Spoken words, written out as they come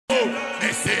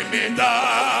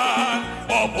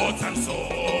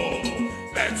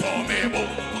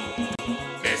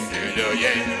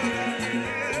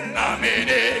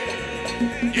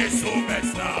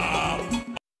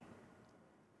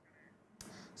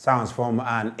Sounds from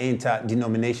an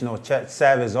interdenominational church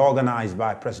service organized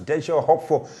by presidential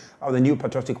hopeful of the New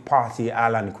Patriotic Party,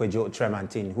 Alan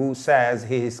Kyerematen, who says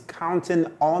he is counting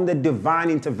on the divine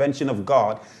intervention of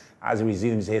God as he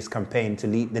resumes his campaign to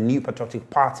lead the New Patriotic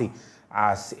Party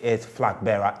as its flag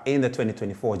bearer in the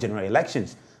 2024 general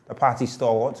elections. The party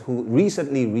stalwart, who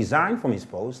recently resigned from his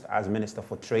post as Minister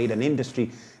for Trade and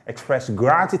Industry, expressed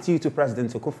gratitude to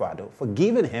President Akufo-Addo for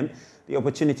giving him the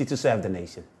opportunity to serve the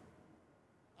nation.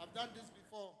 I've done this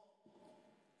before,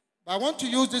 but I want to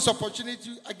use this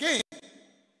opportunity again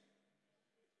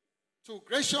to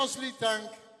graciously thank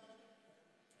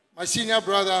my senior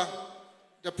brother,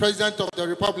 the President of the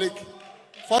Republic,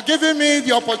 for giving me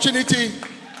the opportunity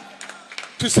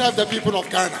to serve the people of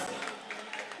Ghana.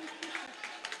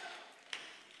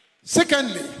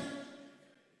 Secondly,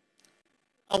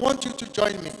 I want you to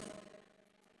join me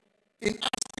in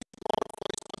asking God for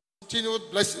His continued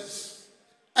blessings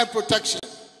and protection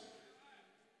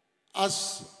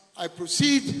as I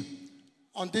proceed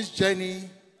on this journey,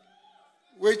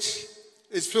 which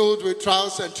is filled with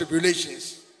trials and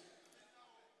tribulations.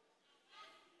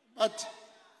 But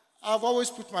I've always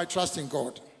put my trust in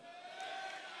God.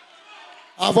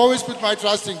 I've always put my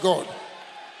trust in God.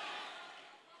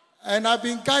 And I've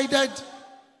been guided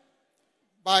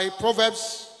by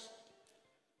Proverbs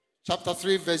chapter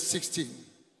 3, verse 16.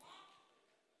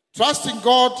 Trust in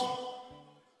God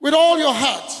with all your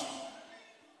heart.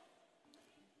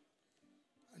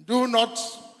 And do not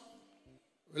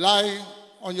rely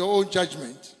on your own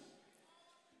judgment.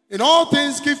 In all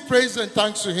things, give praise and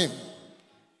thanks to Him,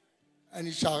 and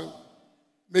He shall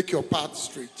make your path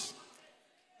straight.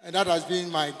 And that has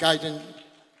been my guiding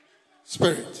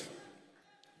spirit.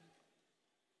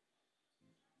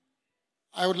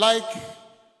 I would like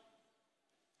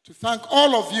to thank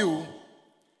all of you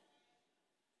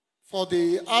for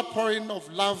the outpouring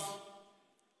of love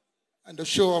and the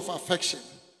show of affection